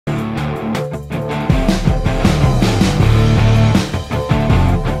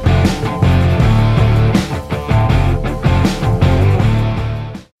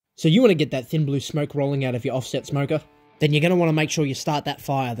So you want to get that thin blue smoke rolling out of your offset smoker? Then you're going to want to make sure you start that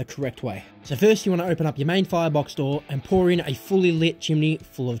fire the correct way. So first you want to open up your main firebox door and pour in a fully lit chimney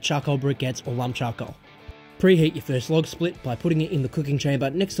full of charcoal briquettes or lump charcoal. Preheat your first log split by putting it in the cooking chamber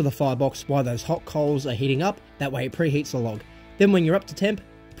next to the firebox while those hot coals are heating up, that way it preheats the log. Then when you're up to temp,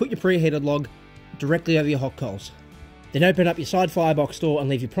 put your preheated log directly over your hot coals. Then open up your side firebox door and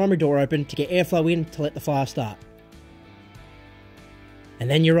leave your primary door open to get airflow in to let the fire start. And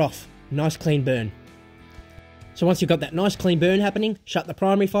then you're off. Nice clean burn. So once you've got that nice clean burn happening, shut the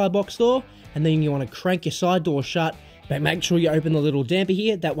primary firebox door, and then you want to crank your side door shut, but make sure you open the little damper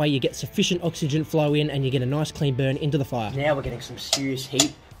here, that way you get sufficient oxygen flow in and you get a nice clean burn into the fire. Now we're getting some serious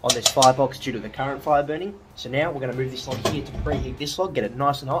heat on this firebox due to the current fire burning. So now we're going to move this log here to preheat this log, get it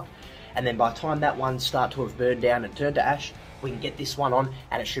nice and hot, and then by the time that one starts to have burned down and turned to ash, we can get this one on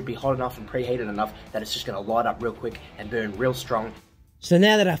and it should be hot enough and preheated enough that it's just going to light up real quick and burn real strong. So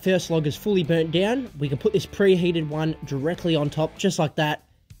now that our first log is fully burnt down, we can put this preheated one directly on top, just like that,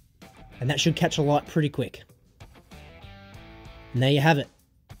 and that should catch a light pretty quick. And there you have it.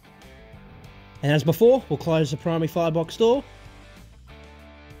 And as before, we'll close the primary firebox door.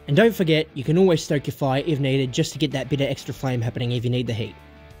 And don't forget, you can always stoke your fire if needed, just to get that bit of extra flame happening if you need the heat.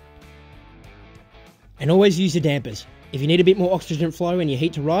 And always use your dampers. If you need a bit more oxygen flow and your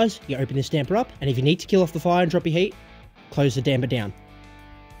heat to rise, you open this damper up, and if you need to kill off the fire and drop your heat, close the damper down.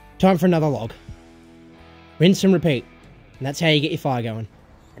 Time for another log. Rinse and repeat. And that's how you get your fire going.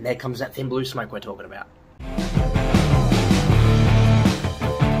 And there comes that thin blue smoke we're talking about.